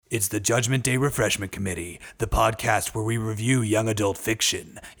It's the Judgment Day Refreshment Committee, the podcast where we review young adult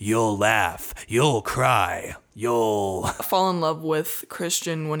fiction. You'll laugh, you'll cry, you'll fall in love with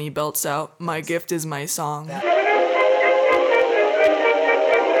Christian when he belts out, "My gift is my song."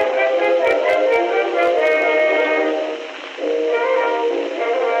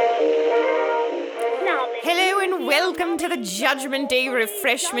 Hello and welcome to the Judgment Day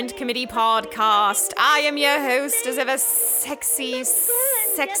Refreshment Committee podcast. I am your host, as ever, sexy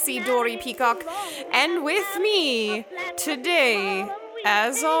Dory Peacock. And with me today,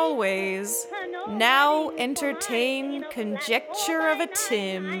 as always, now entertain conjecture of a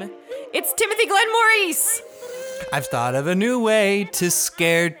Tim. It's Timothy Glenn Maurice. I've thought of a new way to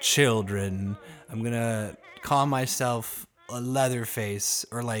scare children. I'm gonna call myself a Leatherface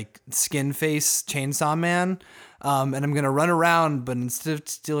or like Skin Face Chainsaw Man. And I'm gonna run around, but instead of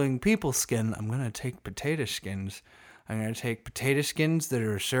stealing people's skin, I'm gonna take potato skins. I'm gonna take potato skins that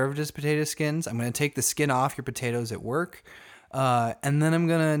are served as potato skins. I'm gonna take the skin off your potatoes at work. And then I'm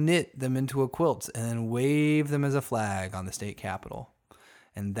gonna knit them into a quilt and then wave them as a flag on the state capitol.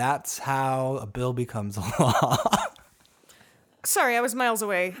 And that's how a bill becomes a law. Sorry, I was miles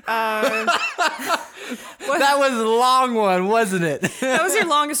away. That was a long one, wasn't it? That was your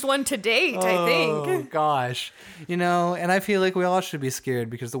longest one to date, I think. Oh, gosh. You know, and I feel like we all should be scared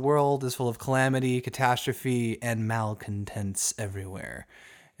because the world is full of calamity, catastrophe, and malcontents everywhere.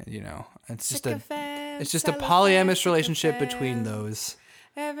 And, you know, it's just a polyamorous relationship between those.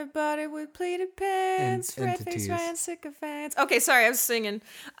 Everybody with pleated pants, entities. red-faced Ryan sycophants. Okay, sorry, I was singing.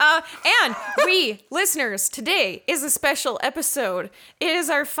 And we, listeners, today is a special episode. It is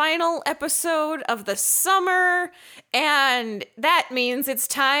our final episode of the summer, and that means it's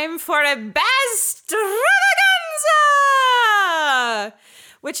time for a Baztravaganza!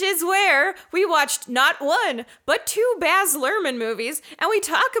 Which is where we watched not one, but two Baz Luhrmann movies, and we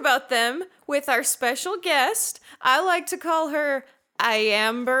talk about them with our special guest. I like to call her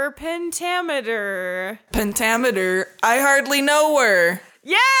Iamber Pentameter. Pentameter, I hardly know her.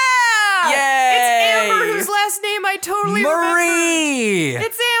 Yeah! Yay! It's Amber, whose last name I totally Marie! remember.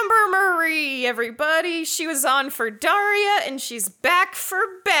 It's Amber Marie, everybody. She was on for Daria, and she's back for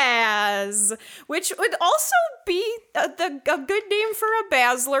Baz, which would also be a good name for a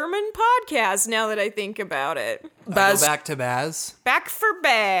Baz Luhrmann podcast, now that I think about it. Baz. Back to Baz. Back for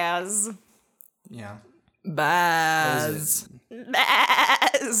Baz. Yeah. Baz.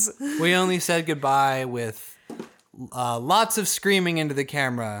 Baz. We only said goodbye with lots of screaming into the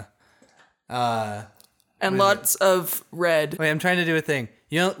camera. And lots of red. Wait, I'm trying to do a thing.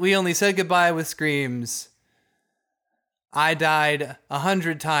 We only said goodbye with screams. I died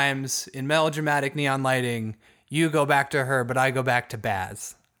 100 times in melodramatic neon lighting. You go back to her, but I go back to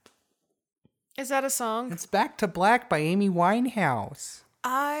Baz. Is that a song? It's Back to Black by Amy Winehouse.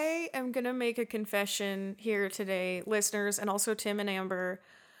 I am going to make a confession here today, listeners, and also Tim and Amber.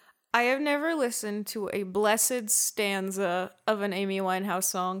 I have never listened to a blessed stanza of an Amy Winehouse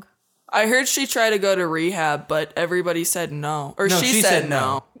song. I heard she tried to go to rehab, but everybody said no. Or No, she said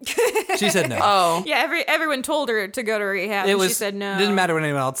no. She said no. Oh. Yeah, everyone told her to go to rehab, and she said no. It didn't matter what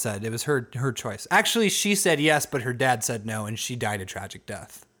anyone else said. It was her choice. Actually, she said yes, but her dad said no, and she died a tragic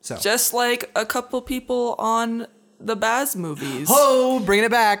death. So Just like a couple people on the Baz movies. Oh, bringing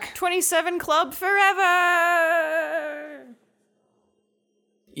it back. 27 Club forever.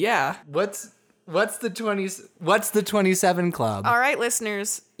 Yeah. What's the 27 Club? All right,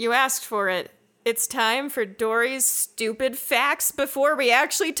 listeners, you asked for it. It's time for Dory's stupid facts before we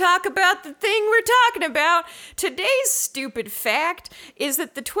actually talk about the thing we're talking about. Today's stupid fact is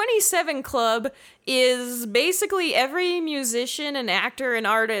that the 27 Club is basically every musician and actor and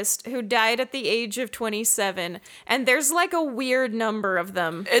artist who died at the age of 27. And there's like a weird number of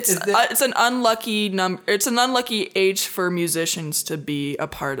them. It's an unlucky number. It's an unlucky age for musicians to be a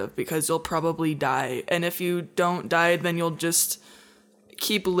part of because you'll probably die. And if you don't die, then you'll just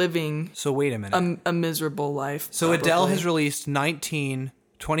keep living. So wait a minute. A miserable life. So probably. Adele has released 19,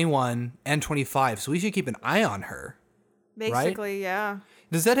 21, and 25. So we should keep an eye on her. Basically, right? Yeah.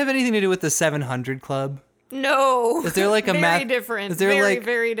 Does that have anything to do with the 700 Club? No. Is there like a very different? Is there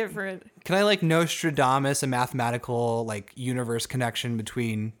very different. Can I like Nostradamus a mathematical like universe connection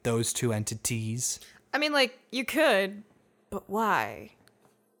between those two entities? I mean, like, you could, but why?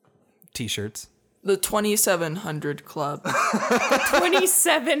 T-shirts. The 2700 Club. The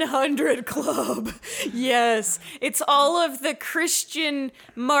 2700 Club. Yes. It's all of the Christian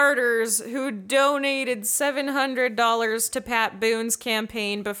martyrs who donated $700 to Pat Boone's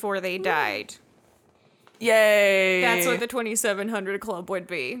campaign before they died. Yay. That's what the 2700 Club would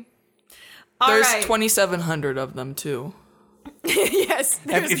be. There's 2,700 of them, too. Yes.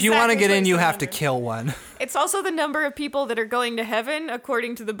 If you want to get in, you have to kill one. It's also the number of people that are going to heaven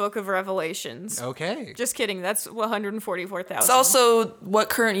according to the Book of Revelations. Okay. Just kidding. That's 144,000. It's also what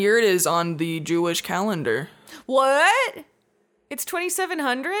current year it is on the Jewish calendar. What? It's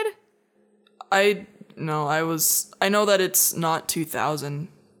 2700? I know that it's not 2000.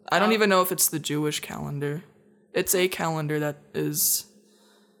 I don't even know if it's the Jewish calendar. It's a calendar that is...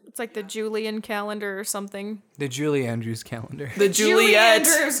 It's like the Julian calendar or something. The Julie Andrews calendar. The Juliet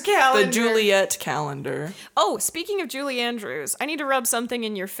Andrews calendar. The Juliet calendar. Oh, speaking of Julie Andrews, I need to rub something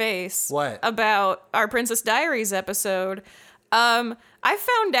in your face. What? About our Princess Diaries episode. I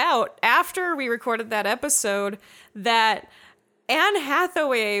found out after we recorded that episode that Anne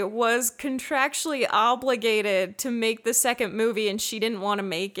Hathaway was contractually obligated to make the second movie and she didn't want to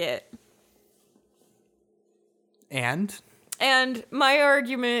make it. And my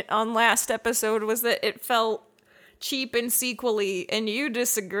argument on last episode was that it felt cheap and sequely, and you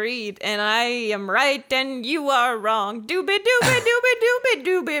disagreed, and I am right and you are wrong. Doobie doobie doobie doobie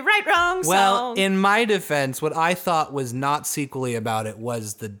doobie, right wrong song. Well, in my defense, what I thought was not sequely about it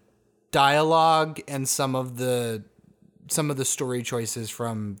was the dialogue and some of the story choices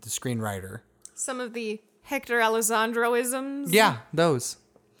from the screenwriter. Some of the Hector Alessandro-isms. Yeah, those.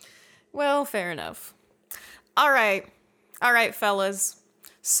 Well, fair enough. All right, fellas.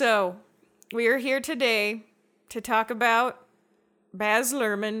 So, we are here today to talk about Baz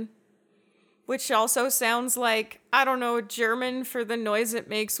Luhrmann, which also sounds like, I don't know, German for the noise it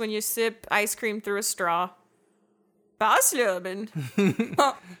makes when you sip ice cream through a straw. Baz Luhrmann.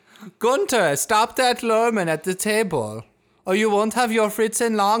 Gunther, stop that Luhrmann at the table, or you won't have your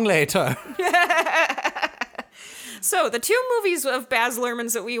Fritzen long later. So, the two movies of Baz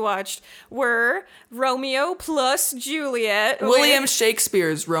Luhrmann's that we watched were Romeo plus Juliet. William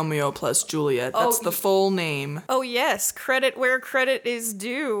Shakespeare's Romeo plus Juliet. That's the full name. Oh, yes. Credit where credit is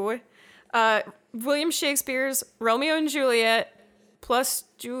due. William Shakespeare's Romeo and Juliet plus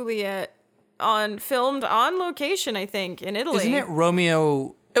Juliet filmed on location, I think, in Italy. Isn't it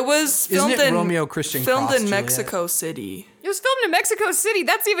Romeo? It was filmed Isn't it Romeo Christian filmed Cross, in Juliet? Mexico City. It was filmed in Mexico City.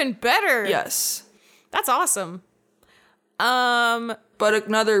 That's even better. Yes. That's awesome. But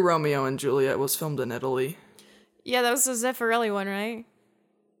another Romeo and Juliet was filmed in Italy. Yeah, that was the Zeffirelli one, right?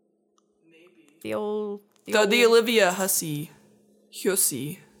 Maybe. The Olivia Hussey.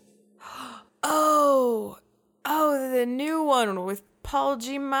 Oh, the new one with Paul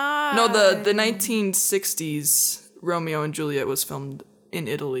Giamatti. No, the 1960s Romeo and Juliet was filmed in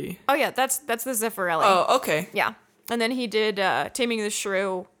Italy. Oh yeah, that's the Zeffirelli. Oh, okay. Yeah. And then he did Taming the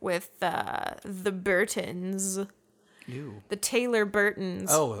Shrew with the Burtons. Ew. The Taylor Burtons.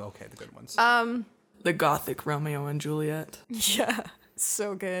 Oh, okay, the good ones. The gothic Romeo and Juliet. Yeah,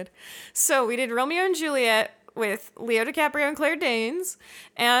 so good. So we did Romeo and Juliet with Leo DiCaprio and Claire Danes,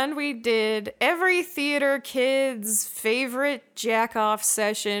 and we did every theater kid's favorite jack-off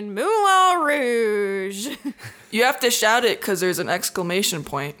session, Moulin Rouge. You have to shout it because there's an exclamation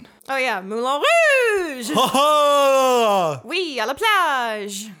point. Oh yeah, Moulin Rouge! Ha ha! Oui, à la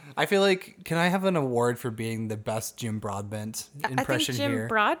plage! I feel like, can I have an award for being the best Jim Broadbent impression I think here? Jim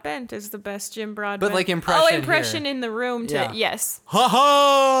Broadbent is the best Jim Broadbent. But like impression Oh, impression here. in the room to, Yeah. yes. Ha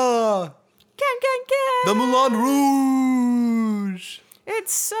ha! Can. The Moulin Rouge!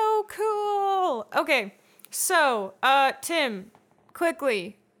 It's so cool. Okay, so, Tim,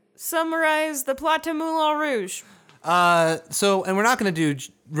 quickly, summarize the plot to Moulin Rouge. And we're not going to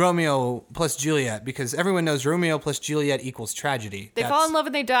do Romeo plus Juliet because everyone knows Romeo plus Juliet equals tragedy. They fall in love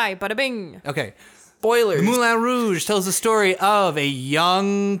and they die. Bada bing. Okay. Spoilers. Moulin Rouge tells the story of a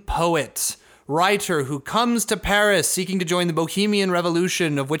young poet, writer who comes to Paris seeking to join the Bohemian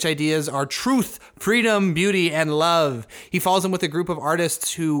Revolution, of which ideas are truth, freedom, beauty, and love. He falls in with a group of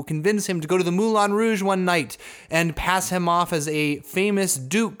artists who convince him to go to the Moulin Rouge one night and pass him off as a famous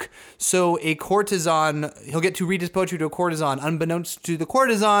duke. So a courtesan, he'll get to read his poetry to a courtesan. Unbeknownst to the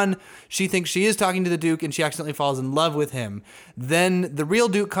courtesan, she thinks she is talking to the duke and she accidentally falls in love with him. Then the real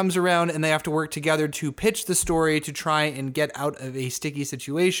duke comes around and they have to work together to pitch the story to try and get out of a sticky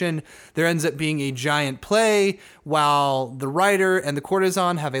situation. There ends up being a giant play while the writer and the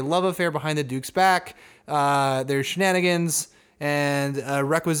courtesan have a love affair behind the duke's back. There's shenanigans and a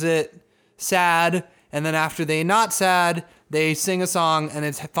requisite sad. And then after they not sad, they sing a song and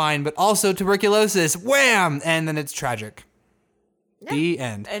it's fine, but also tuberculosis. Wham! And then it's tragic. Yeah. The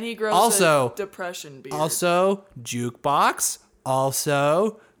end. And he grows also, a depression beard. Also, jukebox.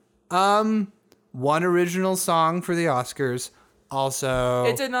 Also, one original song for the Oscars. Also,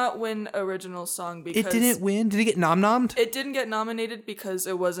 It did not win original song because it didn't win. Did it get nommed? It didn't get nominated because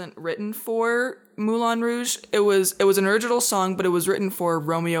it wasn't written for Moulin Rouge. It was an original song, but it was written for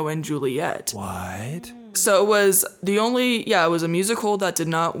Romeo and Juliet. What? So it was it was a musical that did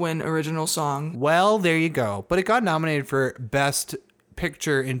not win original song. Well, there you go. But it got nominated for Best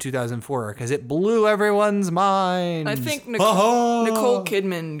Picture in 2004 because it blew everyone's mind. I think Nicole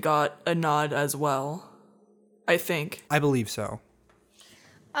Kidman got a nod as well. I think. I believe so.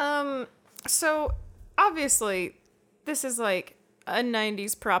 So obviously this is like a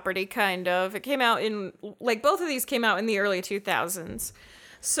 90s property kind of. It came out in like both of these came out in the early 2000s.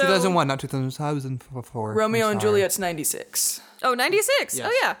 So 2001, not 2004. Romeo and Juliet's 96. Oh, 96. Yes.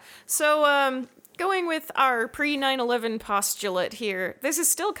 Oh yeah. So going with our pre 9/11 postulate here. This is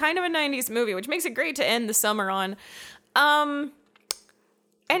still kind of a 90s movie, which makes it great to end the summer on.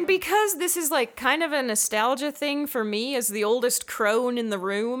 And because this is like kind of a nostalgia thing for me as the oldest crone in the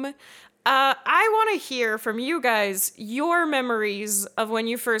room, I want to hear from you guys your memories of when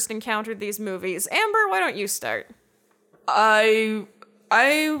you first encountered these movies. Amber, why don't you start? I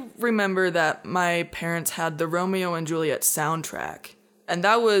remember that my parents had the Romeo and Juliet soundtrack, and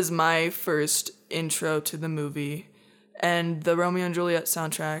that was my first intro to the movie. And the Romeo and Juliet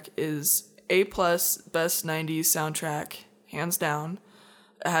soundtrack is A+ best 90s soundtrack, hands down.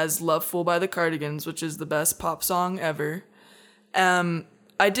 It has Love Fool by the Cardigans, which is the best pop song ever. I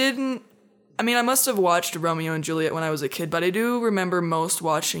must have watched Romeo and Juliet when I was a kid, but I do remember most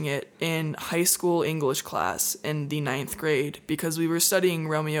watching it in high school English class in the 9th grade because we were studying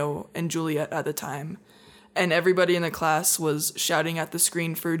Romeo and Juliet at the time. And everybody in the class was shouting at the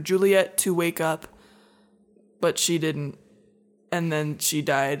screen for Juliet to wake up, but she didn't. And then she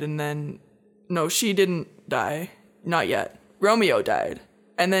died, and then... No, she didn't die. Not yet. Romeo died.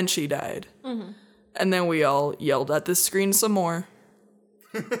 And then she died. Mm-hmm. And then we all yelled at the screen some more.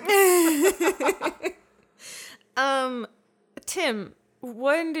 Tim,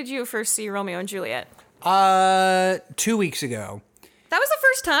 when did you first see Romeo and Juliet? 2 weeks ago. That was the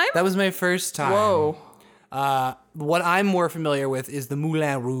first time? That was my first time. Whoa. What I'm more familiar with is the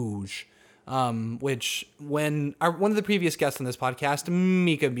Moulin Rouge, which one of the previous guests on this podcast,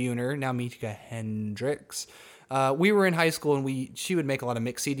 Mika Buhner, now Mika Hendricks, we were in high school and she would make a lot of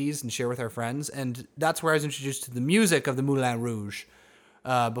mix CDs and share with our friends, and that's where I was introduced to the music of the Moulin Rouge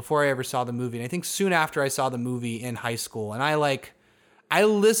before I ever saw the movie. And I think soon after I saw the movie in high school, and I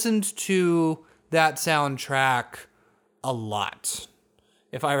listened to that soundtrack a lot,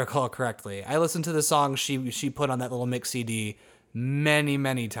 if I recall correctly. I listened to the songs she put on that little mix CD many,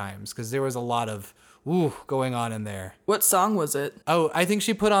 many times because there was a lot of going on in there. What song was it? Oh, I think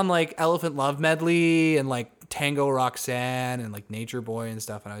she put on like Elephant Love Medley and like Tango Roxanne and like Nature Boy and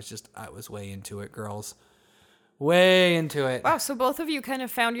stuff, and I was way into it, girls. Way into it. Wow, so both of you kind of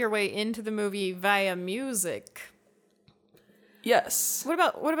found your way into the movie via music. Yes.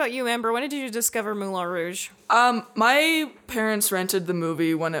 What about you, Amber? When did you discover Moulin Rouge? My parents rented the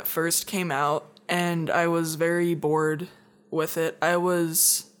movie when it first came out, and I was very bored with it. I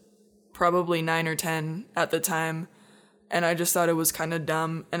was probably 9 or 10 at the time, and I just thought it was kind of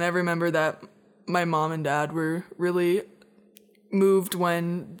dumb. And I remember that my mom and dad were really moved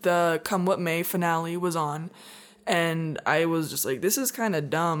when the Come What May finale was on, and I was just like, this is kind of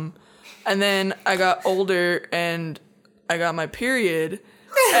dumb. And then I got older, and I got my period,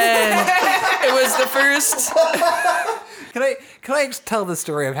 and it was the first... Can I tell the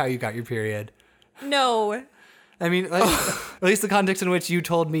story of how you got your period? No. I mean, like, at least the context in which you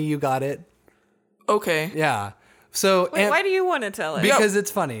told me you got it. Okay. Yeah. So Wait, why do you want to tell it? Because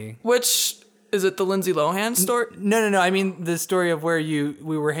it's funny. Which, is it the Lindsay Lohan story? No. I mean the story of where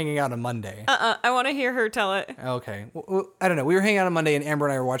we were hanging out on Monday. I want to hear her tell it. Okay. Well, I don't know. We were hanging out on Monday, and Amber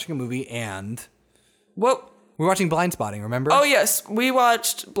and I were watching a movie, and What? we were watching Blind Spotting. Remember? Oh yes, we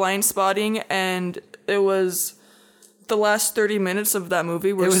watched Blind Spotting, and it was the last 30 minutes of that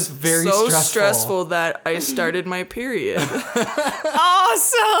movie were very so stressful that I started my period.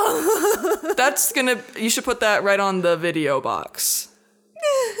 Awesome. You should put that right on the video box.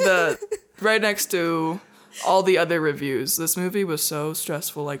 Right next to all the other reviews. This movie was so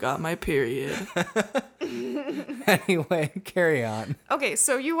stressful, I got my period. Anyway, carry on. Okay,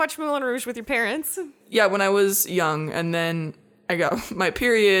 so you watched Moulin Rouge with your parents? Yeah, when I was young, and then I got my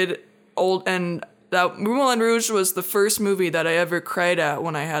period and that Moulin Rouge was the first movie that I ever cried at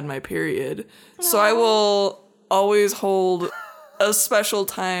when I had my period. Aww. So I will always hold a special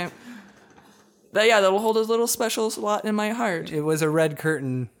time. That'll hold a little special slot in my heart. It was a red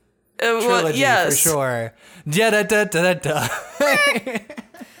curtain trilogy, yes. For sure. Da-da-da-da-da-da.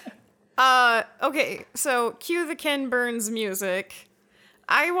 Okay, so cue the Ken Burns music.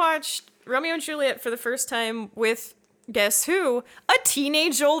 I watched Romeo and Juliet for the first time with, guess who? A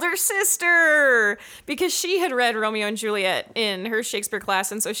teenage older sister! Because she had read Romeo and Juliet in her Shakespeare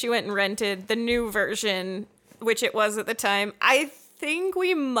class, and so she went and rented the new version, which it was at the time. I think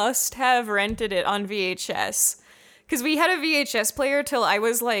we must have rented it on VHS. Because we had a VHS player till I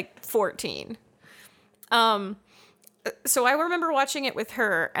was like 14. So I remember watching it with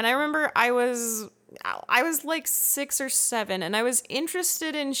her, and I remember I was like 6 or 7, and I was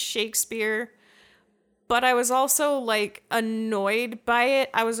interested in Shakespeare, but I was also like annoyed by it.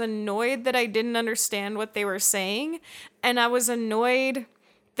 I was annoyed that I didn't understand what they were saying, and I was annoyed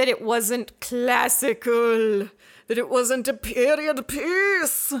that it wasn't classical, that it wasn't a period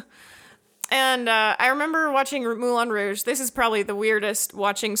piece. And I remember watching Moulin Rouge. This is probably the weirdest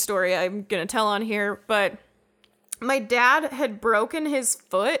watching story I'm gonna tell on here, but my dad had broken his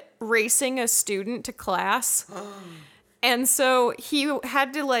foot racing a student to class. And so he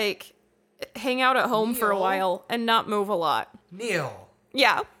had to like hang out at home for a while and not move a lot. Neil.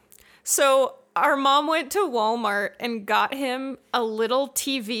 Yeah. So our mom went to Walmart and got him a little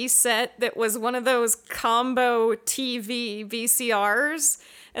TV set that was one of those combo TV VCRs.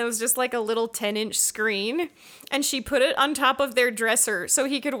 And it was just like a little 10-inch screen. And she put it on top of their dresser so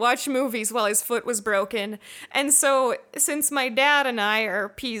he could watch movies while his foot was broken. And so since my dad and I are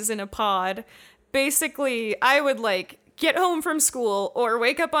peas in a pod, basically I would like get home from school or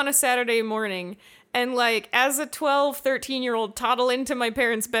wake up on a Saturday morning and like as a 12, 13-year-old toddle into my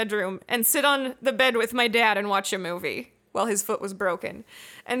parents' bedroom and sit on the bed with my dad and watch a movie while his foot was broken.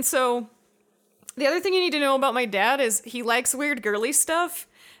 And so the other thing you need to know about my dad is he likes weird girly stuff.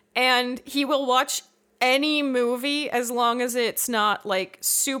 And he will watch any movie as long as it's not like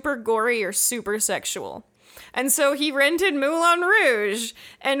super gory or super sexual. And so he rented Moulin Rouge,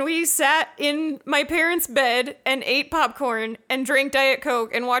 and we sat in my parents' bed and ate popcorn and drank Diet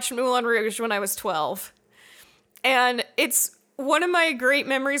Coke and watched Moulin Rouge when I was 12. And it's one of my great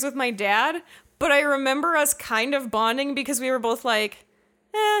memories with my dad, but I remember us kind of bonding because we were both like,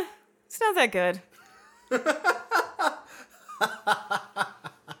 it's not that good.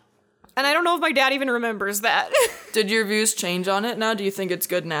 And I don't know if my dad even remembers that. Did your views change on it now? Do you think it's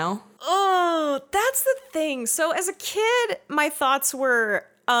good now? Oh, that's the thing. So as a kid, my thoughts were,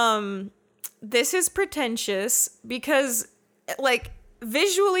 this is pretentious because, like,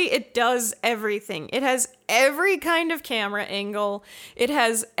 visually it does everything. It has every kind of camera angle. It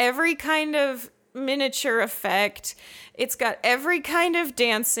has every kind of miniature effect. It's got every kind of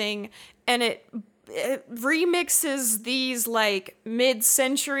dancing, and it remixes these like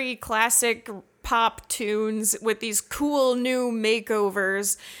mid-century classic pop tunes with these cool new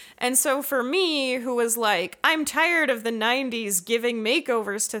makeovers. And so for me, who was like, I'm tired of the 90s giving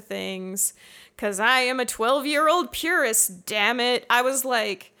makeovers to things because I am a 12-year-old purist, damn it, I was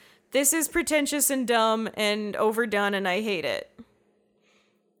like, this is pretentious and dumb and overdone and I hate it.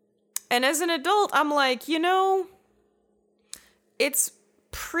 And as an adult, I'm like, it's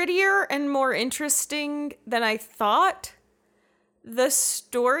prettier and more interesting than I thought. The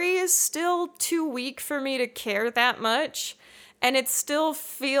story is still too weak for me to care that much, and it still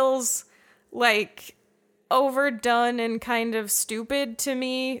feels like overdone and kind of stupid to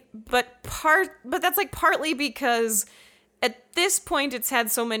me, but that's like partly because at this point it's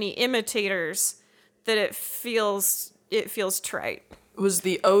had so many imitators that it feels trite. It was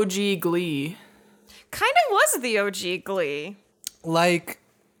the OG Glee. Kind of was the OG Glee. Like,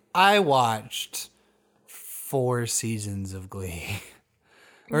 I watched 4 seasons of Glee.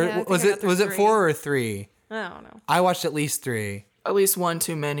 Or Yeah, was it 4 or 3? I don't know. I watched at least 3. At least one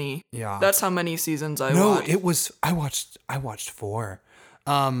too many. Yeah. That's how many seasons I watched. I watched 4.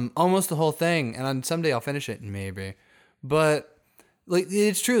 Almost the whole thing, and on someday I'll finish it maybe. But like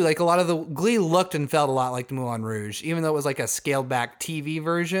it's true, like a lot of the Glee looked and felt a lot like the Moulin Rouge, even though it was like a scaled back TV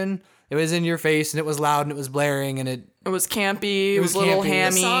version. It was in your face and it was loud and it was blaring and it was campy. It was a little campy.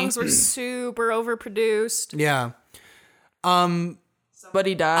 hammy. The songs were super overproduced. Yeah.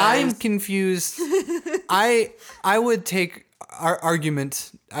 Somebody dies. I'm confused. I would take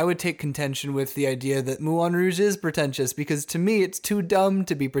argument. I would take contention with the idea that Moulin Rouge is pretentious because to me it's too dumb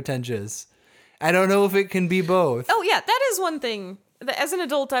to be pretentious. I don't know if it can be both. Oh yeah, that is one thing. As an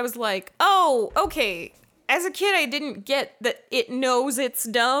adult, I was like, oh, okay. As a kid, I didn't get that it knows it's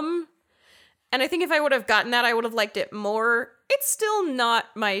dumb. And I think if I would have gotten that, I would have liked it more. It's still not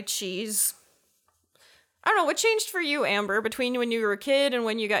my cheese. I don't know, what changed for you, Amber, between when you were a kid and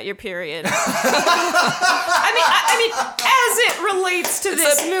when you got your period? I mean, as it relates to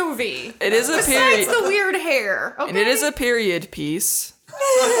this movie. It is a period. Besides the weird hair, okay? And it is a period piece.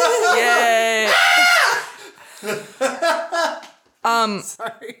 Yay.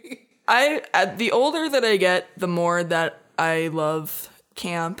 Sorry. The older that I get, the more that I love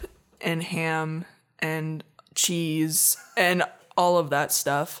camp and ham and cheese and all of that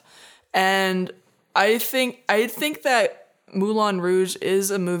stuff. And I think that Moulin Rouge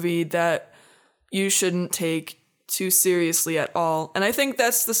is a movie that you shouldn't take too seriously at all. And I think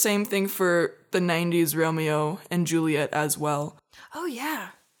that's the same thing for the 90s Romeo and Juliet as well. Oh, yeah.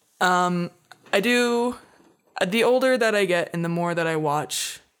 I do. The older that I get and the more that I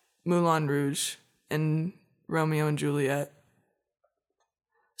watch Moulin Rouge and Romeo and Juliet.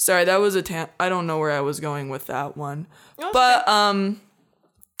 Sorry, that was I don't know where I was going with that one. Okay. But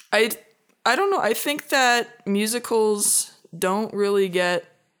I don't know. I think that musicals don't really get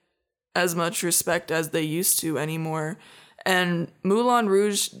as much respect as they used to anymore. And Moulin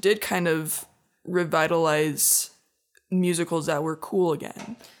Rouge did kind of revitalize musicals that were cool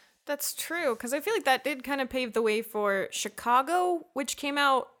again. That's true, because I feel like that did kind of pave the way for Chicago, which came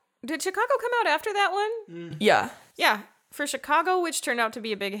out... Did Chicago come out after that one? Yeah. Yeah, for Chicago, which turned out to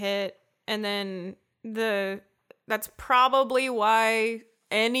be a big hit. And then that's probably why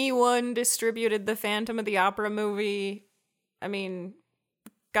anyone distributed the Phantom of the Opera movie. I mean,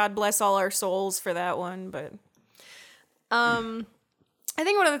 God bless all our souls for that one, but... I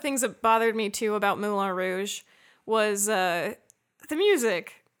think one of the things that bothered me, too, about Moulin Rouge was the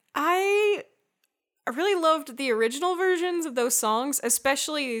music. I really loved the original versions of those songs,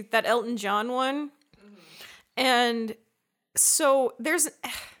 especially that Elton John one. And so there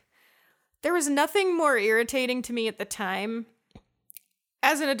was nothing more irritating to me at the time.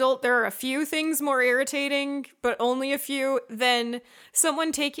 As an adult, there are a few things more irritating, but only a few, than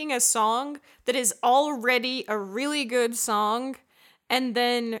someone taking a song that is already a really good song and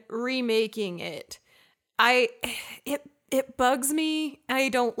then remaking it. It bugs me. I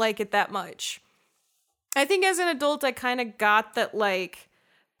don't like it that much. I think as an adult, I kind of got that, like,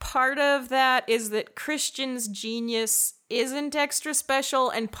 part of that is that Christian's genius isn't extra special,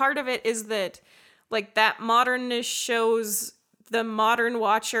 and part of it is that, like, that modernness shows the modern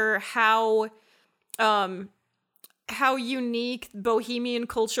watcher how unique bohemian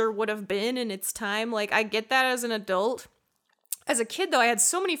culture would have been in its time. Like, I get that as an adult. As a kid, though, I had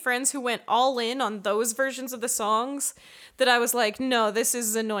so many friends who went all in on those versions of the songs that I was like, no, this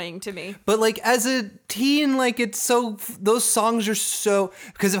is annoying to me. But, like, as a teen, like, those songs are so,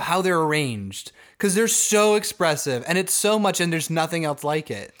 because of how they're arranged, because they're so expressive, and it's so much, and there's nothing else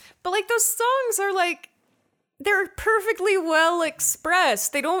like it. But, like, those songs are, like, they're perfectly well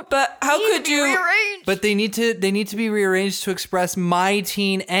expressed. They don't. But how could you? Rearranged. But they need to be rearranged to express my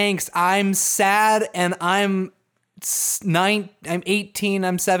teen angst. I'm sad, and I'm 18,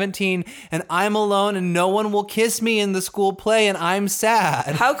 I'm 17, and I'm alone, and no one will kiss me in the school play, and I'm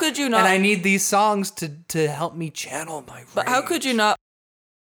sad. How could you not? And I need these songs to help me channel my rage. But how could you not?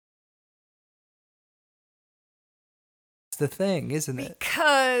 It's the thing, isn't it?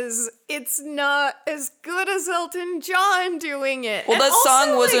 Because it's not as good as Elton John doing it. Well, and that also,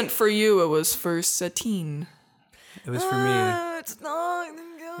 song wasn't for you. It was for Satine. It was for me. It's not good.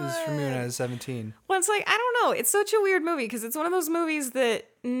 It was for me when I was 17. Well, it's like, I don't know. It's such a weird movie because it's one of those movies that,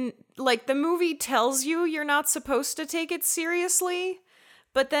 like, the movie tells you you're not supposed to take it seriously,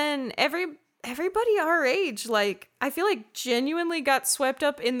 but then everybody our age, like, I feel like genuinely got swept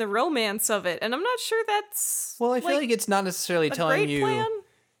up in the romance of it, and I'm not sure that's... Well, I feel like it's not necessarily telling you... Plan.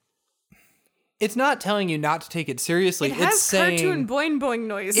 It's not telling you not to take it seriously. It has it's saying, cartoon boing boing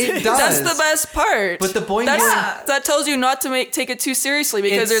noises. It does. That's the best part. But the boing boing... That tells you not to take it too seriously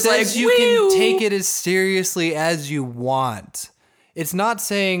because it there's says like, you woo! can take it as seriously as you want. It's not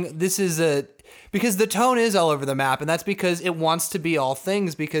saying this is a... Because the tone is all over the map, and that's because it wants to be all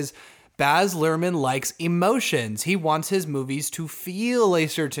things, because Baz Luhrmann likes emotions. He wants his movies to feel a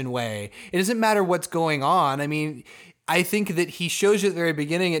certain way. It doesn't matter what's going on. I mean... I think that he shows you at the very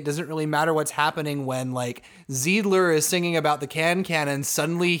beginning, it doesn't really matter what's happening when, like, Ziedler is singing about the can-can and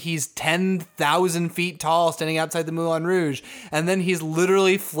suddenly he's 10,000 feet tall standing outside the Moulin Rouge. And then he's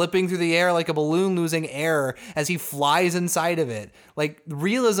literally flipping through the air like a balloon losing air as he flies inside of it. Like,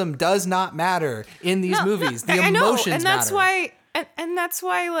 realism does not matter in these movies. The emotions and that's matter. And that's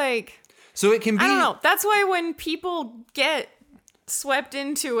why, like... So it can be... I don't know. That's why when people get swept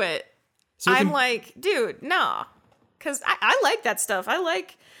into it, So I'm like, dude, nah. Because I like that stuff. I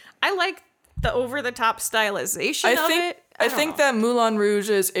like the over-the-top stylization of it. I think that Moulin Rouge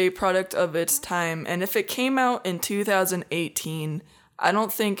is a product of its time, and if it came out in 2018, I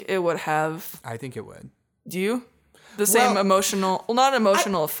don't think it would have. I think it would. Do you? The same emotional, well, not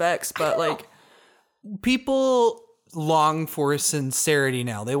emotional effects, but like people long for sincerity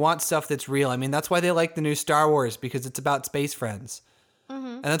now. They want stuff that's real. I mean, that's why they like the new Star Wars, because it's about space friends.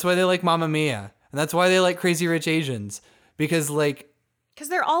 And that's why they like Mamma Mia. And that's why they like Crazy Rich Asians, because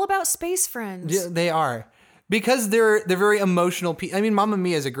they're all about space friends. Yeah, they are. Because they're very emotional. I mean, Mamma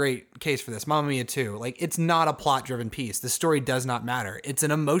Mia is a great case for this. Mamma Mia 2. Like, it's not a plot-driven piece. The story does not matter. It's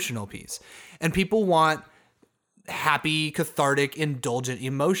an emotional piece. And people want happy, cathartic, indulgent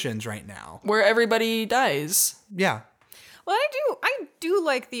emotions right now. where everybody dies. Yeah. Well, I do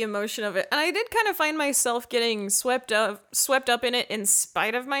like the emotion of it, and I did kind of find myself getting swept up in it in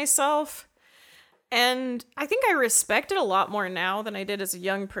spite of myself. And I think I respect it a lot more now than I did as a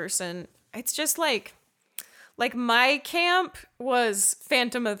young person. It's just like my camp was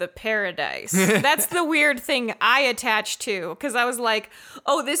Phantom of the Paradise. That's the weird thing I attached to, because I was like,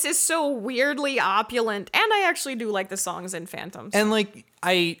 oh, this is so weirdly opulent, and I actually do like the songs in Phantoms. And like,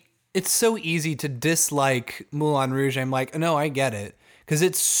 it's so easy to dislike Moulin Rouge. I'm like, no, I get it, because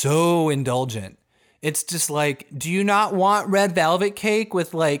it's so indulgent. It's just like, do you not want red velvet cake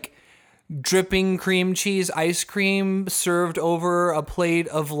with like dripping cream cheese ice cream served over a plate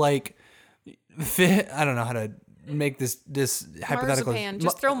of like I don't know how to make this hypothetical. Marzipan.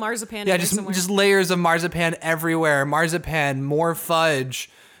 Just throw marzipan Yeah, in there somewhere. just layers of marzipan everywhere. Marzipan, more fudge,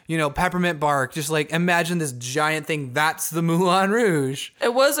 peppermint bark. Just like, imagine this giant thing. That's the Moulin Rouge.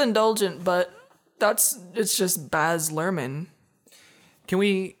 It was indulgent, but it's just Baz Luhrmann.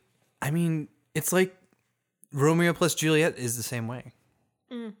 It's like Romeo plus Juliet is the same way.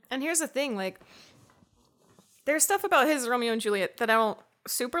 And here's the thing, like, there's stuff about his Romeo and Juliet that I don't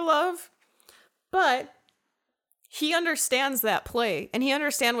super love, but he understands that play, and he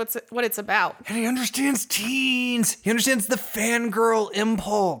understands what it's about. And he understands teens. He understands the fangirl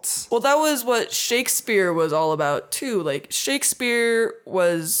impulse. Well, that was what Shakespeare was all about, too. Like, Shakespeare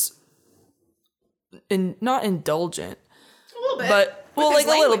was not indulgent. A little bit. But, well, With like,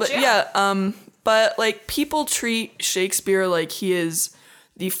 his a little language, bit, yeah. But, like, people treat Shakespeare like he is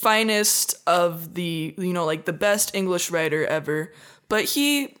the finest of the, like, the best English writer ever. But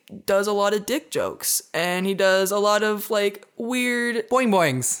he does a lot of dick jokes, and he does a lot of, like, weird Boing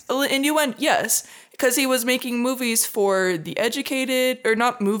boings. innuendo. Yes, because he was making movies for the educated, or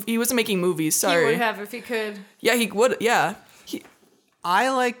not he wasn't making movies. Sorry, He would have if he could. Yeah, he would. Yeah, I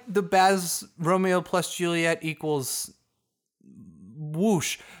like the Baz Romeo plus Juliet equals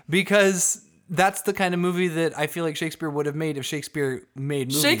whoosh, because that's the kind of movie that I feel like Shakespeare would have made if Shakespeare made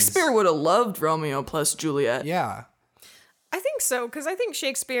movies. Shakespeare would have loved Romeo plus Juliet. Yeah. I think so, because I think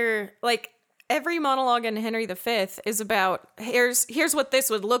Shakespeare, like, every monologue in Henry V is about, here's what this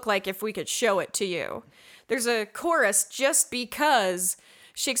would look like if we could show it to you. There's a chorus just because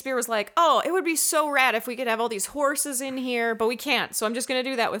Shakespeare was like, oh, it would be so rad if we could have all these horses in here, but we can't, so I'm just going to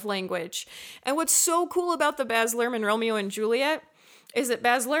do that with language. And what's so cool about the Baz Luhrmann Romeo and Juliet is that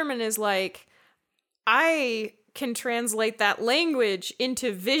Baz Luhrmann is like, I can translate that language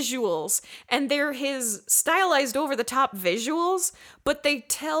into visuals, and they're his stylized over the top visuals, but they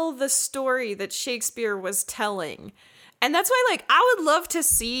tell the story that Shakespeare was telling. And that's why, like, I would love to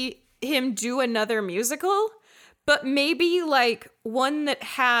see him do another musical, but maybe like one that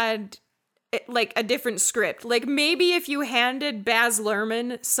had like a different script. Like, maybe if you handed Baz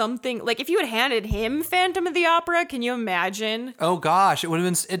Luhrmann something, like if you had handed him Phantom of the Opera, can you imagine? Oh gosh,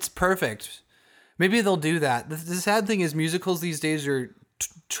 it's perfect. Maybe they'll do that. The sad thing is musicals these days are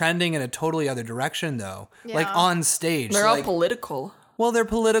trending in a totally other direction, though. Yeah. Like on stage. They're all political. Well, they're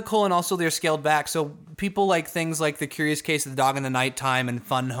political, and also they're scaled back. So people like things like The Curious Case of the Dog in the Nighttime and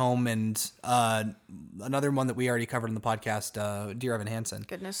Fun Home, and another one that we already covered in the podcast, Dear Evan Hansen.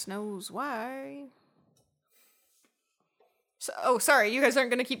 Goodness knows why. So, sorry, you guys aren't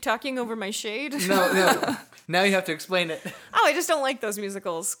going to keep talking over my shade? No. Now you have to explain it. Oh, I just don't like those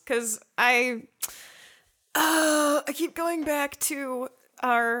musicals, because I keep going back to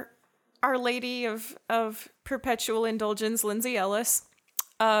Our Lady of Perpetual Indulgence, Lindsay Ellis,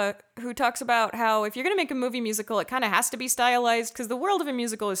 who talks about how if you're going to make a movie musical, it kind of has to be stylized, because the world of a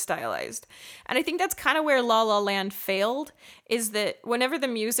musical is stylized. And I think that's kind of where La La Land failed, is that whenever the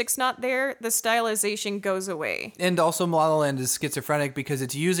music's not there, the stylization goes away. And also La La Land is schizophrenic because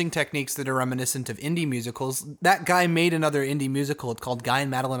it's using techniques that are reminiscent of indie musicals. That guy made another indie musical. It's called Guy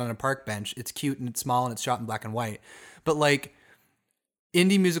and Madeline on a Park Bench. It's cute and it's small and it's shot in black and white. But like,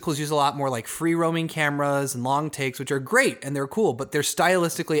 indie musicals use a lot more like free roaming cameras and long takes, which are great and they're cool, but they're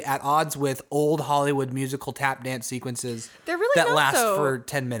stylistically at odds with old Hollywood musical tap dance sequences They're really that not, last though. for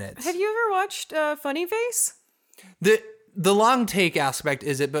 10 minutes. Have you ever watched Funny Face? The long take aspect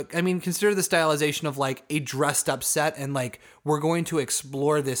is it, but I mean, consider the stylization of like a dressed up set and like we're going to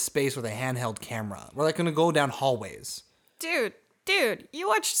explore this space with a handheld camera. We're like going to go down hallways. Dude, you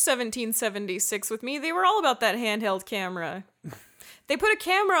watched 1776 with me. They were all about that handheld camera. They put a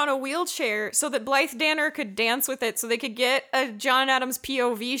camera on a wheelchair so that Blythe Danner could dance with it so they could get a John Adams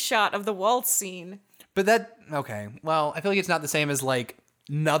POV shot of the waltz scene. But okay. Well, I feel like it's not the same as like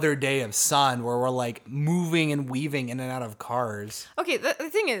Another Day of Sun where we're like moving and weaving in and out of cars. Okay, the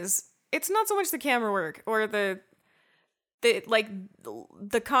thing is, it's not so much the camera work or the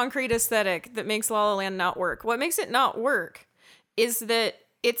concrete aesthetic that makes La La Land not work. What makes it not work is that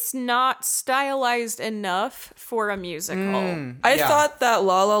it's not stylized enough for a musical. I thought that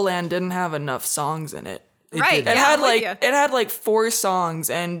La La Land didn't have enough songs in it. Right. It had like 4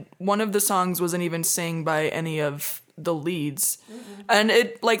 songs, and one of the songs wasn't even sang by any of the leads. And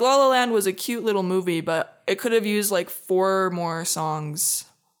it like La La Land was a cute little movie, but it could have used like 4 more songs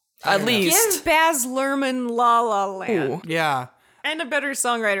at least. Give Baz Luhrmann La La Land. Ooh. Yeah. And a better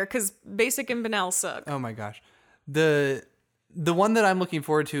songwriter, because Basic and Banal suck. Oh my gosh. The one that I'm looking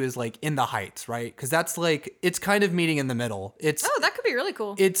forward to is like In the Heights, right? Because that's like it's kind of meeting in the middle. Oh, that could be really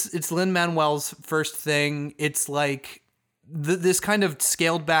cool. It's Lin-Manuel's first thing. It's like this kind of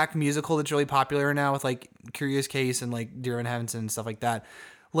scaled back musical that's really popular now with like Curious Case and like Dear Evan Hansen and stuff like that.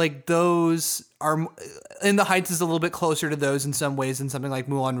 Like those are In the Heights is a little bit closer to those in some ways than something like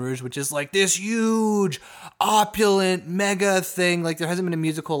Moulin Rouge, which is like this huge, opulent, mega thing. Like there hasn't been a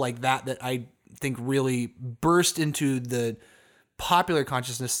musical like that I think really burst into the popular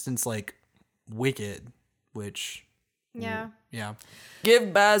consciousness since like Wicked, which yeah.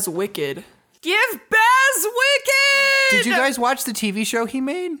 Give Baz Wicked. Give Baz Wicked! Did you guys watch the TV show he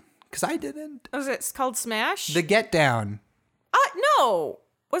made? Because I didn't. Was it called Smash? The Get Down. No.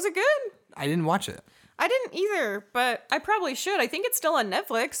 Was it good? I didn't watch it. I didn't either, but I probably should. I think it's still on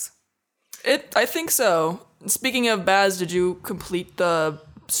Netflix. I think so. Speaking of Baz, did you complete the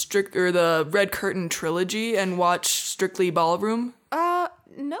Red Curtain trilogy and watch Strictly Ballroom?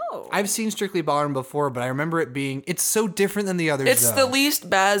 No. I've seen Strictly Ballroom before, but I remember it being it's so different than the others. It's though. the least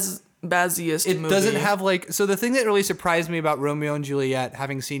Baziest It movie. doesn't have like so the thing that really surprised me about Romeo and Juliet,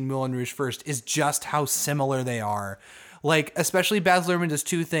 having seen Moulin Rouge first, is just how similar they are. Like especially Baz Luhrmann does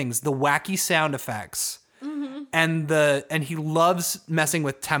 2 things: the wacky sound effects. And he loves messing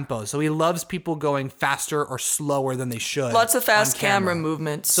with tempo. So he loves people going faster or slower than they should. Lots of fast on camera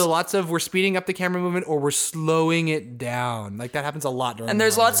movements. So lots of we're speeding up the camera movement or we're slowing it down. Like that happens a lot during and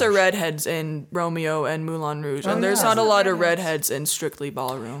there's Moulin lots of Rouge. redheads in Romeo and Moulin Rouge. And there's yeah. not a lot of redheads in Strictly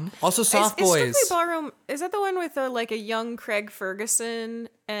Ballroom. Also soft Is boys. Strictly Ballroom, is that the one with like a young Craig Ferguson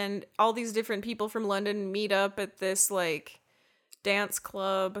and all these different people from London meet up at this like dance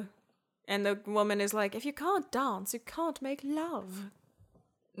club? And the woman is like, if you can't dance, you can't make love.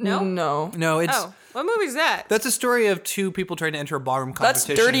 No? No, it's What movie is that? that's a story of 2 people trying to enter a ballroom That's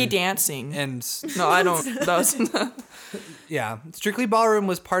competition. Dirty Dancing. And No, I don't. That was, yeah, Strictly Ballroom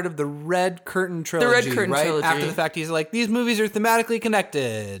was part of the Red Curtain trilogy. Red Curtain right? trilogy. After the fact, he's like, these movies are thematically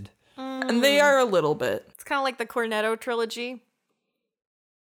connected. and they are a little bit. It's kind of like the Cornetto trilogy.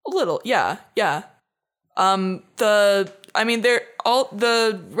 A little, yeah. They're all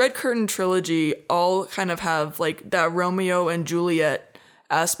the Red Curtain trilogy all kind of have like that Romeo and Juliet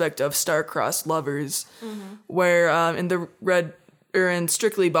aspect of star-crossed lovers, where in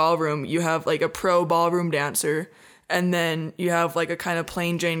Strictly Ballroom you have like a pro ballroom dancer, and then you have like a kind of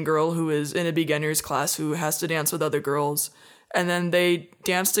plain Jane girl who is in a beginner's class who has to dance with other girls, and then they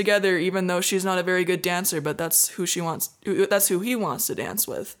dance together even though she's not a very good dancer, but that's who he wants to dance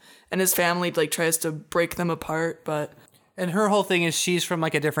with. And his family like tries to break them apart, but And her whole thing is she's from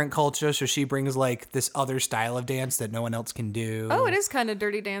like a different culture, so she brings like this other style of dance that no one else can do. Oh, it is kind of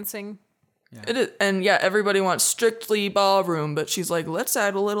Dirty Dancing. it is, and yeah, everybody wants Strictly Ballroom, but she's like, let's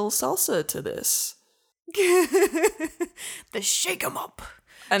add a little salsa to this. The shake 'em up.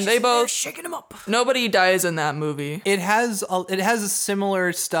 And they both Shaking 'em up. nobody dies in that movie. It has a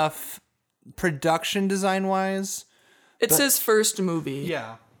similar stuff production design wise. It's his first movie.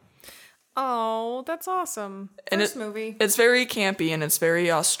 Yeah. Oh, that's awesome. And First movie. It's very campy and it's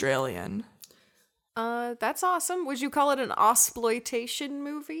very Australian. That's awesome. Would you call it an Ausploitation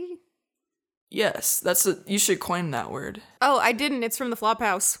movie? Yes, you should coin that word. Oh, I didn't. It's from the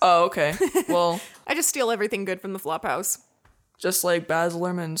Flophouse. Oh, okay. Well, I just steal everything good from the Flophouse. just like Baz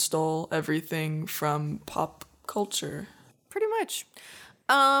Luhrmann stole everything from pop culture. Pretty much.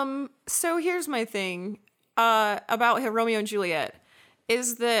 So here's my thing about Romeo and Juliet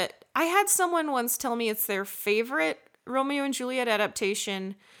is that I had someone once tell me it's their favorite Romeo and Juliet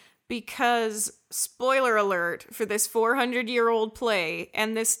adaptation because, spoiler alert, for this 400-year-old play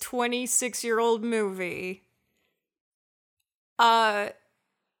and this 26-year-old movie,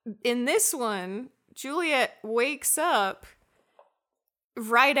 in this one, Juliet wakes up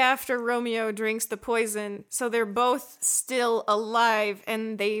right after Romeo drinks the poison, so they're both still alive,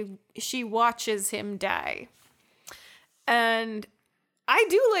 and she watches him die. And I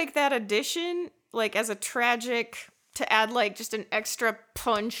do like that addition, like as a tragic, to add like just an extra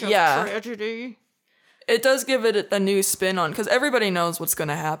punch of tragedy. It does give it a new spin on, because everybody knows what's going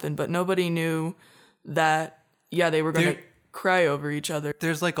to happen, but nobody knew that, they were going to cry over each other.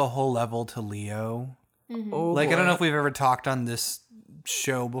 There's like a whole level to Leo. Mm-hmm. Oh, like, boy. I don't know if we've ever talked on this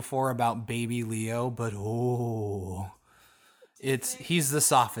show before about baby Leo, but he's the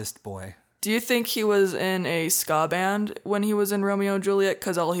softest boy. Do you think he was in a ska band when he was in Romeo and Juliet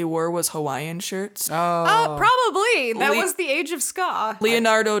because all he wore was Hawaiian shirts? Probably. That was the age of ska.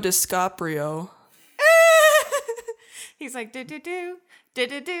 Leonardo DiCaprio. He's like, do-do-do,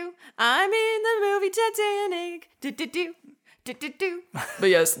 do-do-do. I'm in the movie Titanic. Do-do-do, do-do-do. But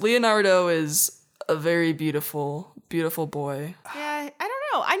yes, Leonardo is a very beautiful, beautiful boy. Yeah, I don't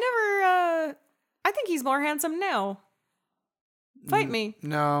know. I think he's more handsome now. Fight me.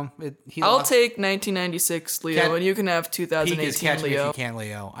 No, I'll take 1996 Leo, and you can have 2018 catch me if Leo. you can,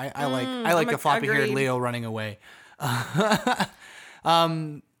 Leo. I like the floppy-haired agreed. Leo running away.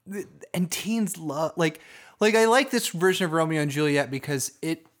 And teens love like I like this version of Romeo and Juliet because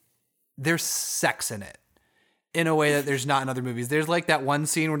there's sex in it in a way that there's not in other movies. There's like that one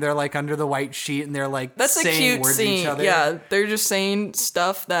scene where they're like under the white sheet and they're like That's a saying cute words to each scene. other. Yeah, they're just saying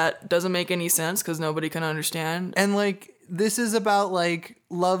stuff that doesn't make any sense because nobody can understand. And like this is about like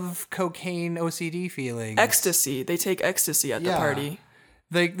love, cocaine, OCD feelings. Ecstasy. They take ecstasy at the party.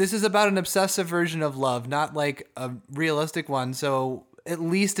 Like this is about an obsessive version of love, not like a realistic one. So at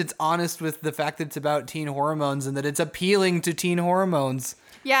least it's honest with the fact that it's about teen hormones and that it's appealing to teen hormones.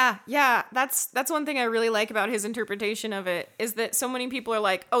 Yeah. That's one thing I really like about his interpretation of it is that so many people are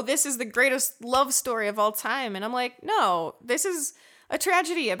like, oh, this is the greatest love story of all time. And I'm like, no, this is a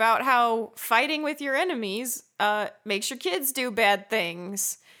tragedy about how fighting with your enemies makes your kids do bad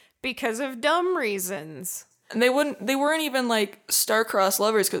things because of dumb reasons. And they weren't even like star-crossed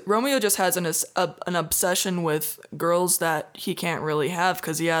lovers because Romeo just has an obsession with girls that he can't really have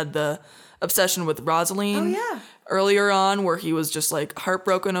because he had the obsession with Rosaline earlier on where he was just like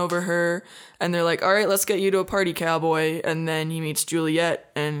heartbroken over her and they're like, all right, let's get you to a party, cowboy. And then he meets Juliet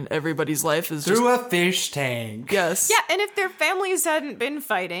and everybody's life is through a fish tank. Yes. Yeah, and if their families hadn't been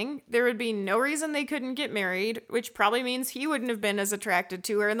fighting, there would be no reason they couldn't get married, which probably means he wouldn't have been as attracted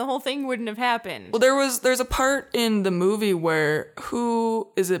to her and the whole thing wouldn't have happened. Well, there's a part in the movie where who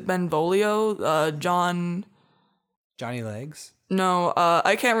is it? Benvolio? Johnny Legs? No,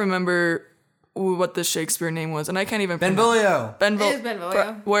 I can't remember what the Shakespeare name was, and I can't even Benvolio. It is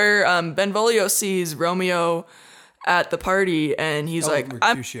Benvolio. Where Benvolio sees Romeo at the party, and he's like,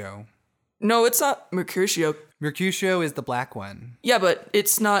 Mercutio. No, it's not Mercutio. Mercutio is the black one. Yeah, but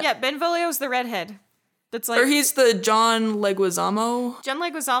it's not. Yeah, Benvolio's the redhead. That's like. Or he's the John Leguizamo. John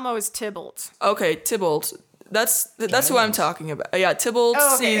Leguizamo is Tybalt. Okay, Tybalt. That's who I'm talking about. Yeah, Tybalt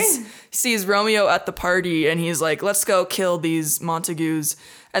sees Romeo at the party, and he's like, let's go kill these Montagues.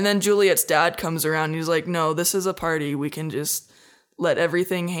 And then Juliet's dad comes around, and he's like, no, this is a party. We can just let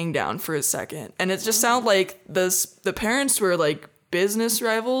everything hang down for a second. And it just sounds like the parents were like business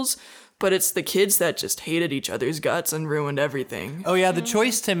rivals, but it's the kids that just hated each other's guts and ruined everything. Oh yeah, the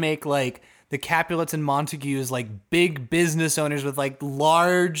choice to make like the Capulets and Montagues like big business owners with like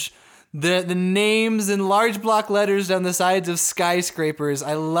large the names in large block letters down the sides of skyscrapers.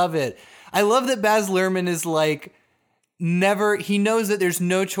 I love it. I love that Baz Luhrmann is like he knows that there's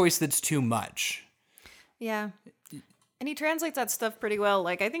no choice that's too much. Yeah. And he translates that stuff pretty well.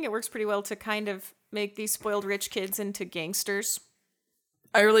 Like, I think it works pretty well to kind of make these spoiled rich kids into gangsters.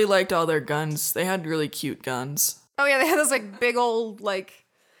 I really liked all their guns. They had really cute guns. Oh yeah, they had those like big old, like,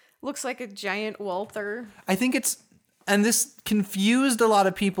 looks like a giant Walther. I think and this confused a lot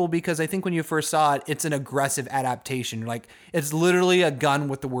of people because I think when you first saw it, it's an aggressive adaptation. Like, it's literally a gun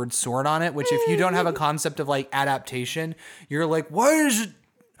with the word sword on it, which if you don't have a concept of like adaptation, you're like, why is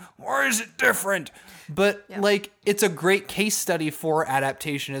it different? But like, it's a great case study for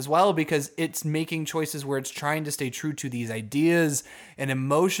adaptation as well because it's making choices where it's trying to stay true to these ideas and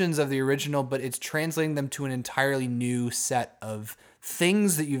emotions of the original, but it's translating them to an entirely new set of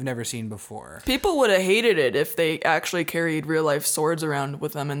things that you've never seen before. People would have hated it if they actually carried real life swords around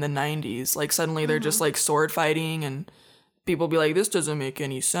with them in the 90s. Like suddenly they're just like sword fighting and people be like, this doesn't make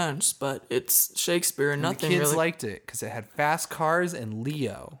any sense, but it's Shakespeare and nothing the kids really. liked it because it had fast cars and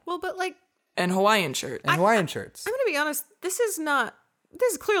Leo. Well, but like, And Hawaiian shirt. And Hawaiian shirts. I'm gonna be honest, this is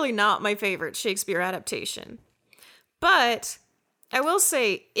clearly not my favorite Shakespeare adaptation. But I will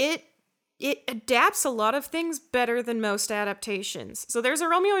say it adapts a lot of things better than most adaptations. So there's a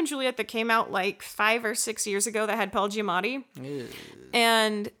Romeo and Juliet that came out like 5 or 6 years ago that had Paul Giamatti. Ew.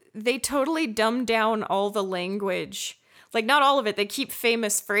 And they totally dumbed down all the language. Like, not all of it. They keep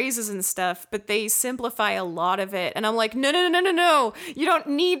famous phrases and stuff, but they simplify a lot of it. And I'm like, no. You don't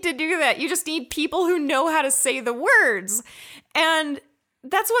need to do that. You just need people who know how to say the words. And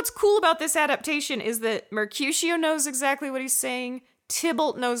that's what's cool about this adaptation is that Mercutio knows exactly what he's saying.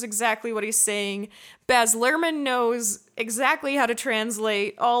 Tybalt knows exactly what he's saying. Baz Luhrmann knows exactly how to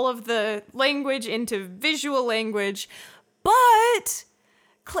translate all of the language into visual language. But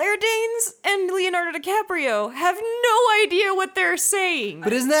Claire Danes and Leonardo DiCaprio have no idea what they're saying.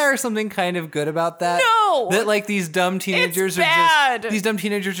 But isn't there something kind of good about that? No! That like these dumb teenagers It's bad. are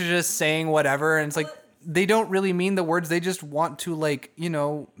just saying whatever, and it's like they don't really mean the words. They just want to like,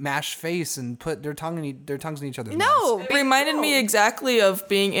 mash face and put their tongues in each other's mouths. It reminded me exactly of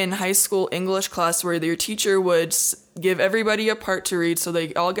being in high school English class where your teacher would give everybody a part to read so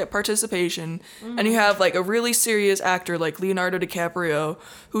they all get participation. Mm-hmm. And you have like a really serious actor like Leonardo DiCaprio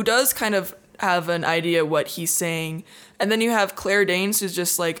who does kind of have an idea what he's saying. And then you have Claire Danes who's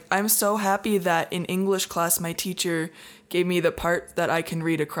just like, I'm so happy that in English class my teacher gave me the part that I can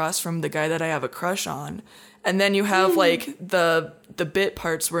read across from the guy that I have a crush on. And then you have like the bit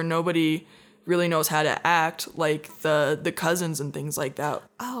parts where nobody really knows how to act, like the cousins and things like that.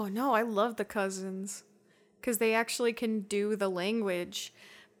 Oh no, I love the cousins because they actually can do the language.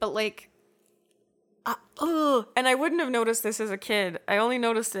 But like, and I wouldn't have noticed this as a kid. I only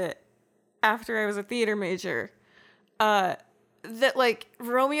noticed it after I was a theater major. That like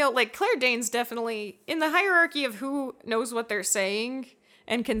Romeo, like Claire Danes definitely in the hierarchy of who knows what they're saying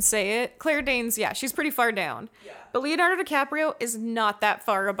and can say it. Claire Danes, yeah, she's pretty far down. Yeah. But Leonardo DiCaprio is not that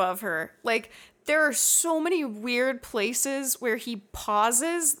far above her. Like there are so many weird places where he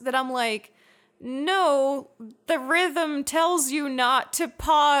pauses that I'm like, no, the rhythm tells you not to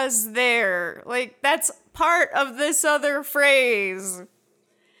pause there. Like that's part of this other phrase.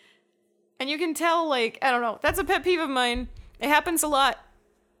 And you can tell, like, I don't know, that's a pet peeve of mine. It happens a lot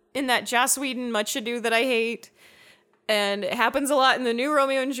in that Joss Whedon Much Ado That I Hate. And it happens a lot in the new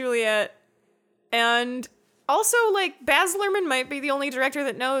Romeo and Juliet. And also, like, Baz Luhrmann might be the only director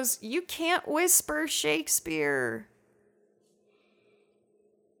that knows you can't whisper Shakespeare.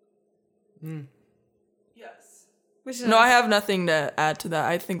 Yes. No, I have nothing to add to that.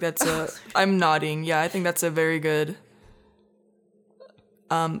 I think that's I'm nodding. Yeah, I think that's a very good...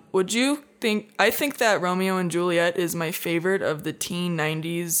 would you think... I think that Romeo and Juliet is my favorite of the teen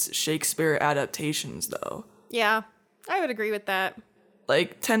 90s Shakespeare adaptations, though. Yeah, I would agree with that.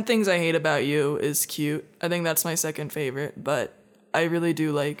 Like, 10 Things I Hate About You is cute. I think that's my second favorite, but I really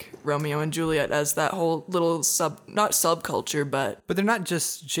do like Romeo and Juliet as that whole little not subculture, but... But they're not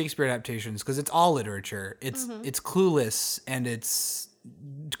just Shakespeare adaptations, because it's all literature. It's Clueless, and it's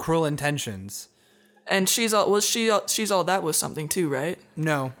Cruel Intentions. And She's All That was something too, right?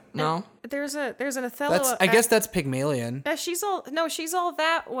 No. There's an Othello. I guess that's Pygmalion. She's All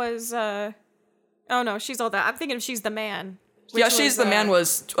That was oh no, She's All That. I'm thinking of She's the Man. Yeah, She's the Man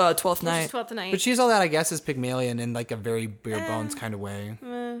was Twelfth Night. Twelfth Night. But She's All That, I guess, is Pygmalion in like a very bare bones kind of way.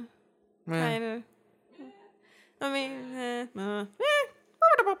 Kind of. I mean,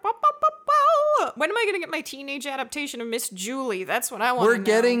 when am I going to get my teenage adaptation of Miss Julie? That's what I want to know. We're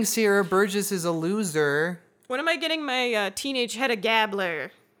getting Sierra Burgess is a loser. When am I getting my teenage Hedda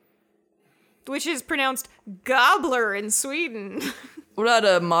Gabler? Which is pronounced gobbler in Sweden. What about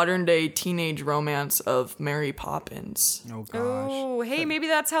a modern day teenage romance of Mary Poppins? Oh, gosh. Oh, hey, maybe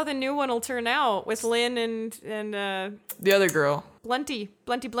that's how the new one will turn out with Lynn and the other girl. Blunty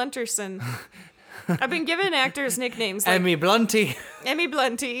Blunterson. I've been given actors nicknames like Emmy Blunty.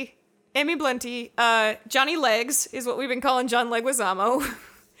 Johnny Legs is what we've been calling John Leguizamo.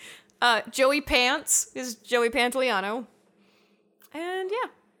 Joey Pants is Joey Pantoliano. And yeah.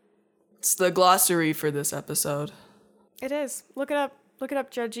 It's the glossary for this episode. It is. Look it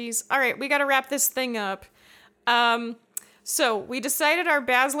up, judges. All right, we got to wrap this thing up. So we decided our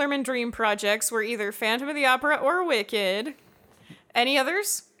Baz Luhrmann dream projects were either Phantom of the Opera or Wicked. Any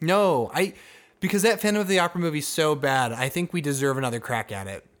others? No, Because that Phantom of the Opera movie's so bad, I think we deserve another crack at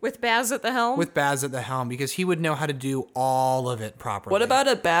it. With Baz at the helm? With Baz at the helm, because he would know how to do all of it properly. What about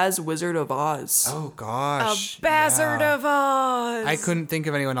a Baz Wizard of Oz? Oh, gosh. A Bazard of Oz. I couldn't think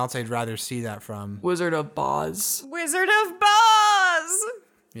of anyone else I'd rather see that from. Wizard of Boz. Wizard of Boz.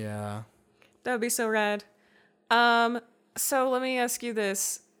 Yeah. That would be so rad. So let me ask you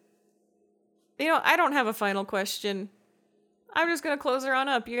this. I don't have a final question. I'm just going to close her on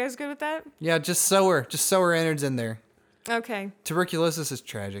up. You guys good with that? Yeah, just sew her. Just sew her innards in there. Okay. Tuberculosis is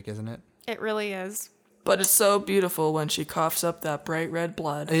tragic, isn't it? It really is. But it's so beautiful when she coughs up that bright red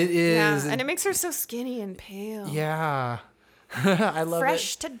blood. It is. Yeah, and it makes her so skinny and pale. Yeah. I love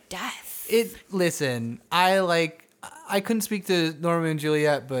Fresh to death. Listen, I couldn't speak to Romeo and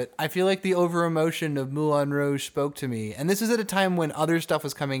Juliet, but I feel like the over-emotion of Moulin Rouge spoke to me. And this is at a time when other stuff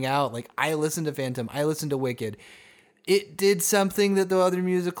was coming out. Like, I listened to Phantom. I listened to Wicked. It did something that the other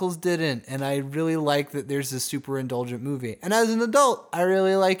musicals didn't. And I really like that there's this super indulgent movie. And as an adult, I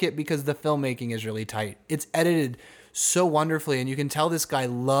really like it because the filmmaking is really tight. It's edited so wonderfully. And you can tell this guy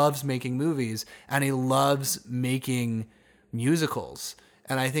loves making movies. And he loves making musicals.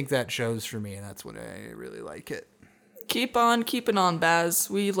 And I think that shows for me. And that's when I really like it. Keep on keeping on, Baz.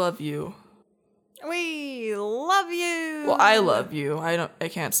 We love you. We love you. Well, I love you. I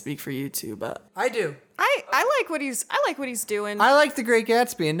can't speak for you two, but I do. I like what he's doing. I like The Great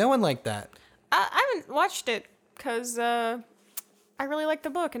Gatsby, and no one liked that. I haven't watched it because I really like the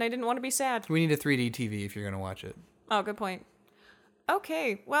book and I didn't want to be sad. We need a 3D TV if you're going to watch it. Oh, good point.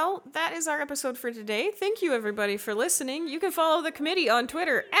 Okay, well, that is our episode for today. Thank you, everybody, for listening. You can follow the committee on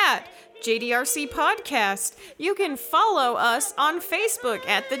Twitter at JDRC Podcast. You can follow us on Facebook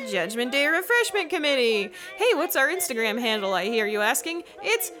at the Judgment Day Refreshment Committee. Hey, what's our Instagram handle, I hear you asking?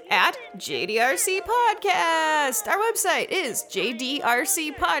 It's at JDRC Podcast. Our website is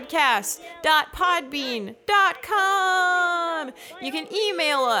jdrcpodcast.podbean.com. You can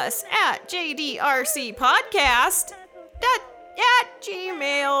email us at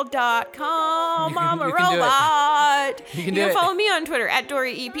jdrcpodcast@gmail.com. I'm a robot. You can follow me on Twitter at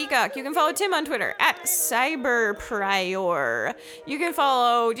Dory E. Peacock. You can follow Tim on Twitter at CyberPrior. You can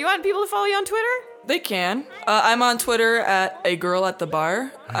follow... Do you want people to follow you on Twitter? they can. I'm on Twitter at a girl at the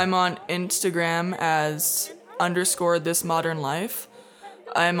bar. I'm on Instagram as _thismodernlife.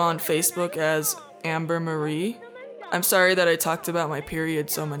 I'm on Facebook as Amber Marie. I'm sorry that I talked about my period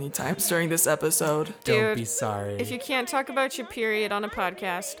so many times during this episode. Don't be sorry. If you can't talk about your period on a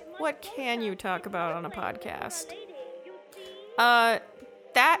podcast, what can you talk about on a podcast?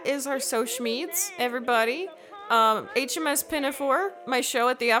 That is our social meds, everybody. HMS Pinafore, my show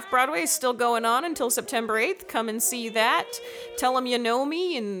at the Off-Broadway, is still going on until September 8th. Come and see that. Tell them you know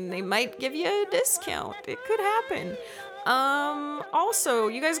me, and they might give you a discount. It could happen. Also,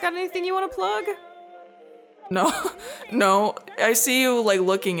 you guys got anything you want to plug? No. I see you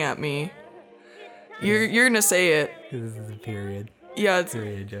looking at me. You're gonna say it. This is a period. Yeah, it's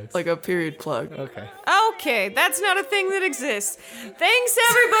Period jokes. like a period plug. Okay. Okay, that's not a thing that exists. Thanks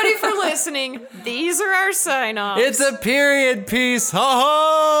everybody for listening. These are our sign-offs. It's a period piece. Ha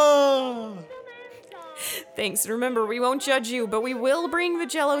ha! Thanks. Remember, we won't judge you, but we will bring the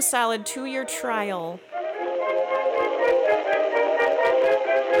Jell-O salad to your trial.